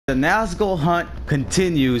The Nazgul hunt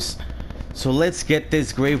continues, so let's get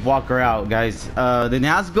this Grave Walker out, guys. The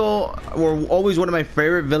Nazgul were always one of my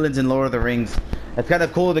favorite villains in Lord of the Rings. It's kind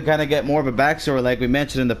of cool to kind of get more of a backstory, like we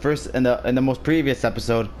mentioned in the most previous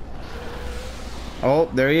episode.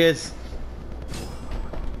 Oh, there he is.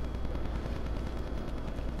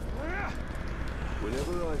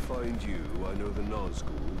 Whenever I find you, I know the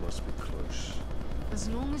Nazgul must be close. As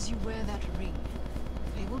long as you wear that ring,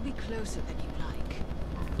 they will be closer than you like.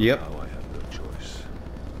 Yep. Now I have no choice.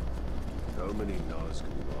 How many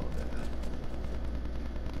Nazgul are there?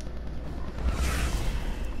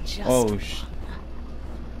 Just Oh,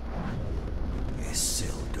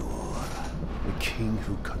 Isildur, the king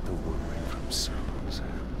who cut the one ring from Sauron's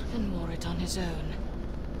hand. and wore it on his own.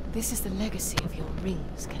 This is the legacy of your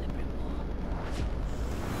rings, Celebrimbor.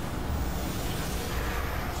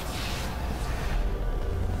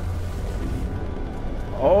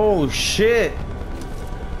 Oh shit.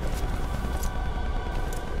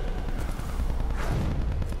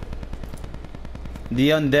 The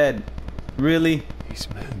undead. Really? These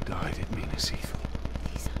men died at Minas Ithil.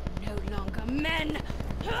 These are no longer men!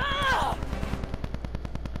 Ah!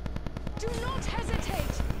 Do not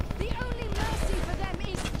hesitate! The only mercy for them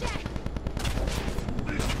is death!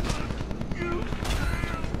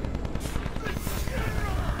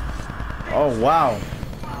 Oh wow.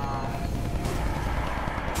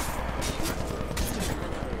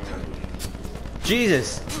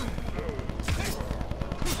 Jesus.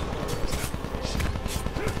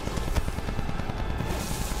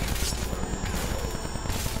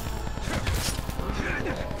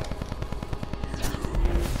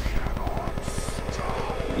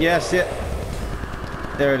 Yes, yeah.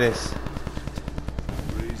 There it is.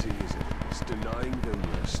 Raising his enemies, denying them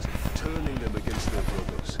rest, turning them against their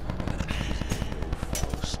brothers. No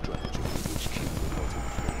false strategy which King will not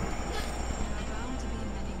employ. Bound to be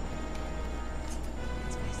many more.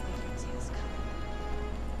 It's best they don't see us coming.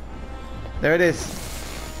 There it is.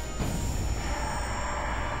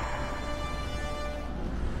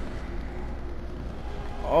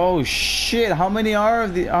 Oh shit, how many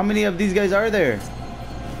of these guys are there?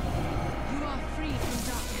 You are free from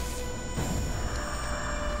darkness.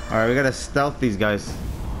 Alright, we gotta stealth these guys.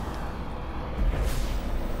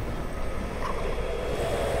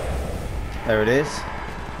 There it is.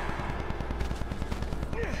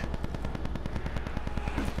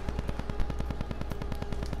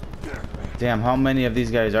 Damn, how many of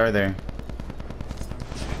these guys are there?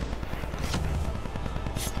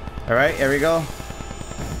 Alright, here we go.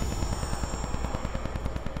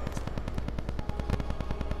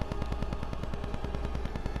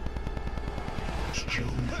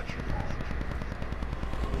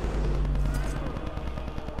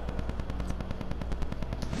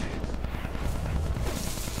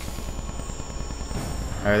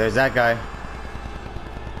 Alright, there's that guy.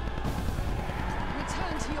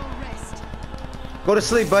 Return to your rest. Go to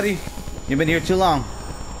sleep, buddy. You've been here too long.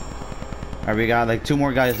 Alright, we got like 2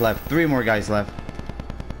 more guys left. 3 more guys left.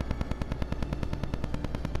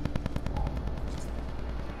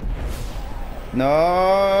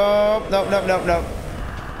 Nope. Nope, nope, nope, nope.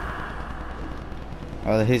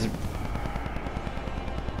 Oh, he's...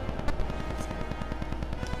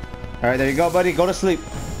 Alright, there you go, buddy. Go to sleep.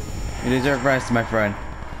 You deserve rest, my friend.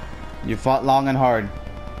 You fought long and hard.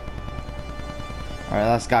 Alright,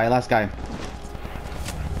 last guy, last guy.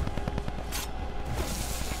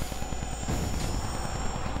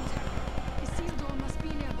 Isildur must be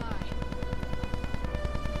nearby.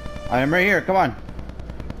 I am right here. Come on.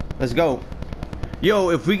 Let's go. Yo,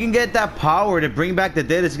 if we can get that power to bring back the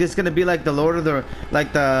dead, it's just gonna be like the Lord of the...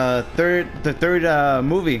 Like the third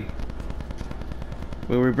movie.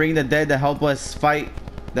 Where we bring the dead to help us fight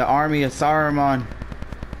the army of Saruman.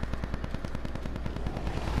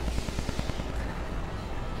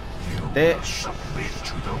 You will submit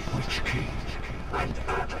to the Witch King, and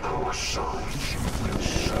at our side you will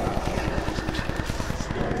serve.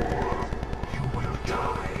 Or you will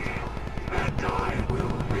die, and I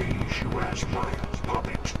will raise you as my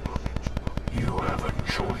puppet. You have a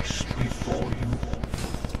choice before you.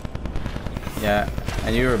 Yeah,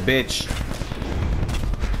 and you're a bitch.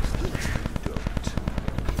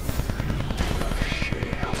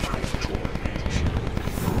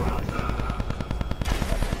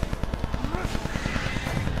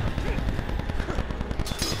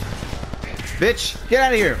 Bitch, get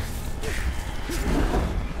out of here.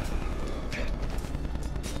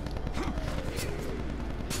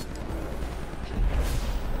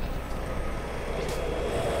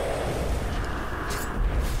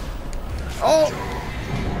 Oh!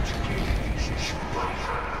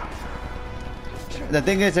 The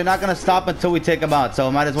thing is, they're not gonna stop until we take him out, so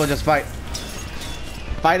might as well just fight.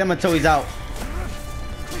 Fight him until he's out.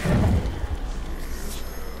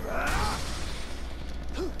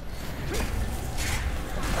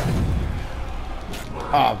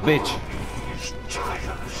 Oh, bitch.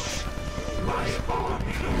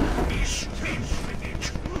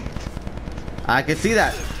 I can see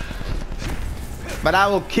that. But I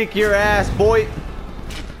will kick your ass, boy.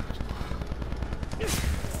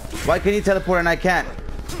 Why can he teleport and I can't?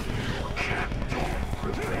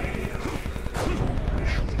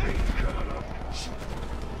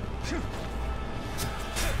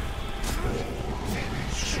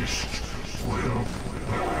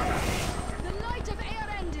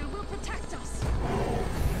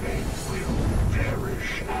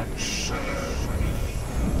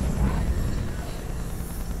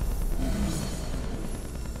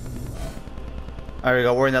 There we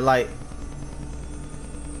go, we're in the light.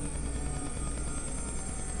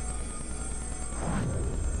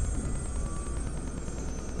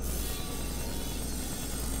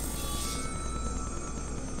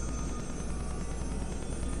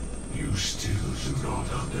 You still do not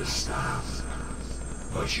understand,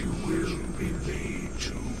 but you will be made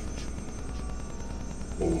to.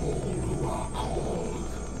 All who are called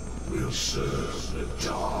will serve the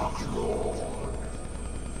Dark Lord.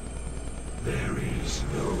 There is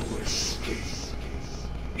no escape,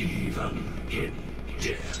 even in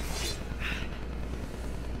death.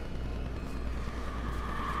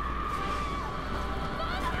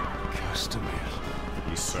 Castamere.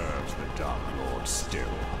 He serves the Dark Lord still.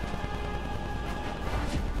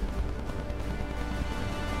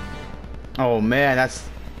 Oh man, that's...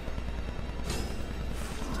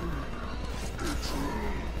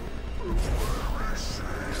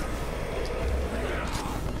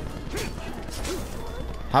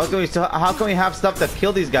 How can we have stuff to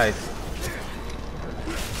kill these guys?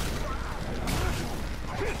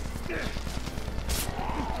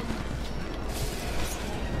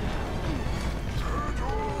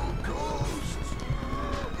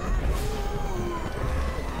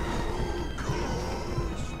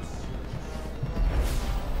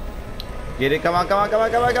 Get it, come on, come on, come on,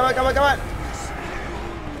 come on, come on, come on, come on.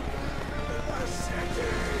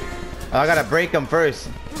 Oh, I gotta break them first.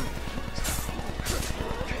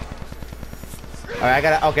 Alright,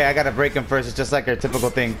 I gotta break him first. It's just like our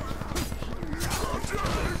typical thing.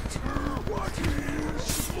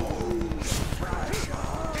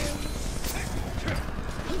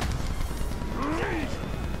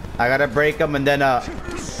 I gotta break him and then oh,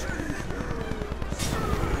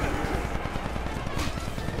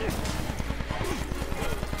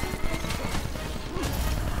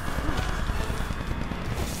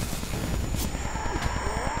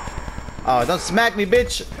 don't smack me,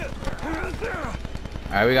 bitch.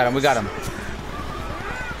 Alright, we got him, we got him.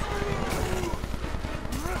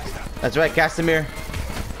 That's right, Castamere.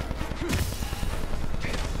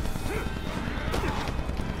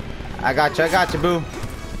 I got you, boo.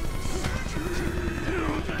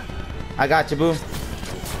 I got you, boo.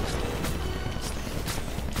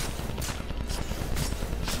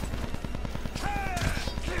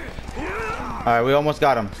 Alright, we almost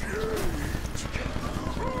got him.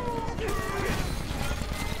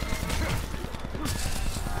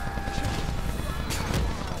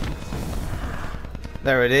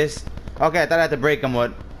 There it is. Okay, I thought I had to break him.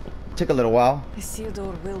 What? Took a little while.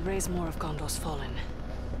 Isildur will raise more of Gondor's fallen.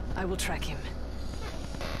 I will track him.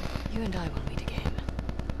 You and I will meet again.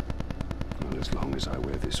 Not as long as I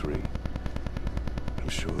wear this ring. I'm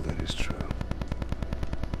sure that is true.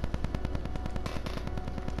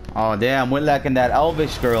 Oh damn, we're lacking that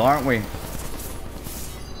elvish girl, aren't we?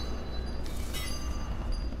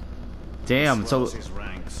 Damn, so His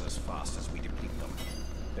ranks as fast as we deplete them.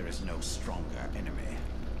 There is no stronger enemy,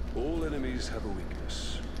 All enemies have a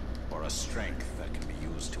weakness. or a strength that can be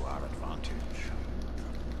used to our advantage.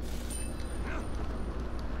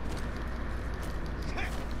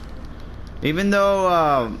 even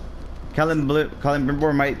though Colin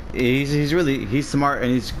Brimbor might, he's smart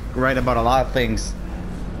and he's right about a lot of things.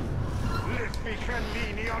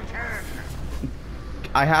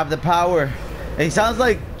 I have the power. And he sounds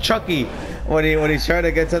like Chucky when he's trying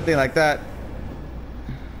to get something like that.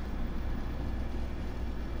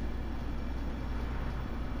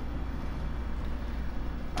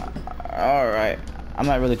 Alright. I'm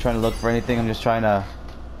not really trying to look for anything. I'm just trying to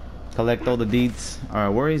collect all the deeds.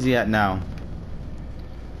 Alright, where is he at now?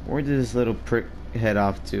 Where did this little prick head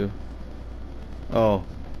off to? Oh.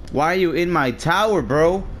 Why are you in my tower,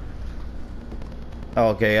 bro?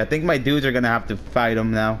 Okay, I think my dudes are gonna have to fight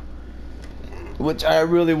him now. Which I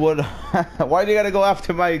really would. Why do you gotta go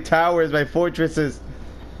after my towers, my fortresses?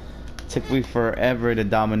 Took me forever to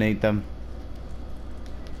dominate them.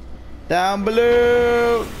 Down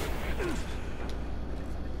below.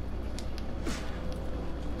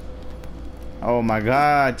 Oh my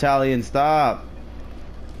God, Italian, stop.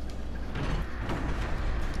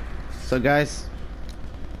 So guys,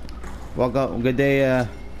 welcome. Good day.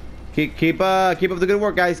 Keep up the good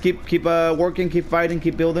work, guys. Keep working, keep fighting,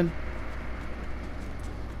 keep building.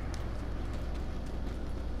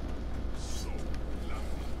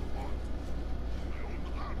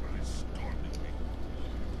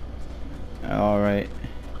 All right.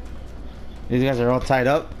 These guys are all tied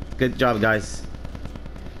up. Good job, guys.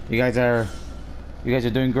 You guys are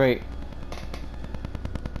doing great.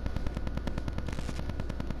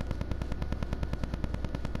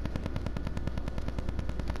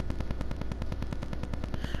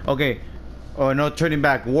 Okay. Oh, no turning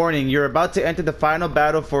back. Warning, you're about to enter the final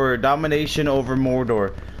battle for domination over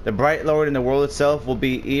Mordor. The Bright Lord and the world itself will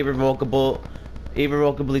be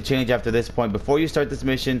irrevocably changed after this point. Before you start this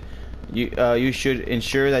mission, you should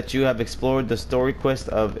ensure that you have explored the story quest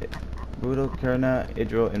of Brutal, Kerna,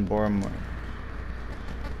 Idril, and Boromir.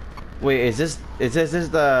 Wait, is this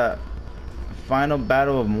the final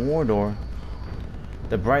battle of Mordor?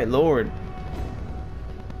 The Bright Lord.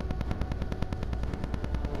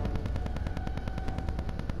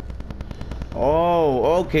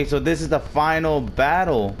 Oh, okay, so this is the final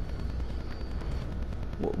battle.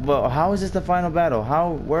 Well, how is this the final battle?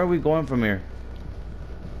 Where are we going from here?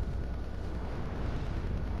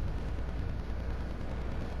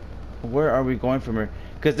 Where are we going from here?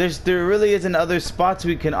 Because there really isn't other spots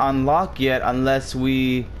we can unlock yet unless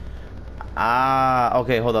we...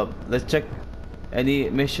 okay, hold up. Let's check any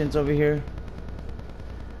missions over here.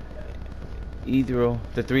 Either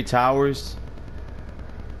the 3 towers.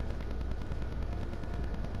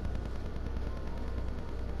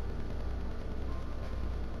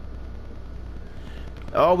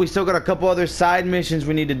 Oh, we still got a couple other side missions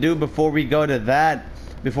we need to do before we go to that.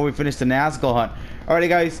 Before we finish the Nazgul hunt. Alrighty,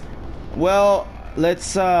 guys. Well,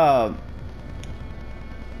 let's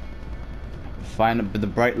find the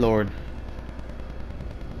Bright Lord.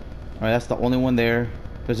 Alright, that's the only one there.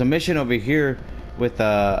 There's a mission over here with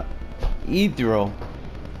Idril.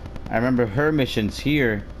 I remember her missions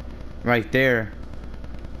here, right there.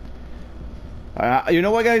 You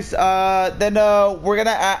know what, guys? Then we're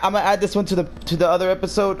gonna I'm gonna add this one to the other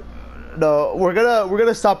episode. No, we're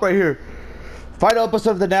gonna stop right here. Final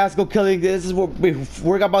episode of the Nazgul killing. This is what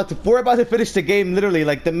we're about to finish the game, literally,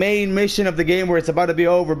 like the main mission of the game where it's about to be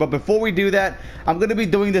over. But before we do that, I'm gonna be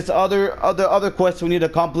doing this other quests we need to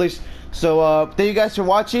accomplish. So thank you guys for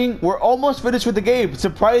watching. We're almost finished with the game.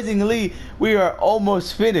 Surprisingly, we are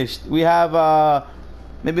almost finished. We have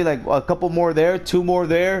maybe like a couple more there, 2 more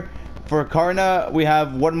there. For Karna, we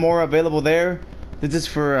have 1 more available there. This is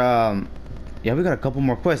for yeah, we got a couple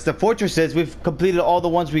more quests. The fortresses, we've completed all the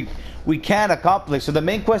ones we can accomplish. So the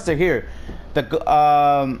main quests are here. The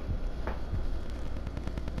all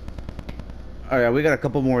right, we got a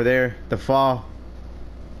couple more there. The fall.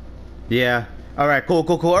 Yeah. All right, cool.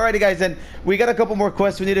 Alrighty, guys, then we got a couple more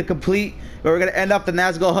quests we need to complete. But we're gonna end up the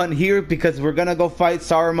Nazgul hunt here because we're gonna go fight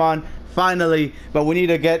Saruman finally. But we need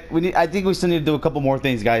to I think we still need to do a couple more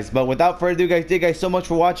things, guys. But without further ado, guys, thank you guys so much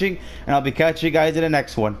for watching, and I'll be catching you guys in the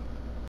next one.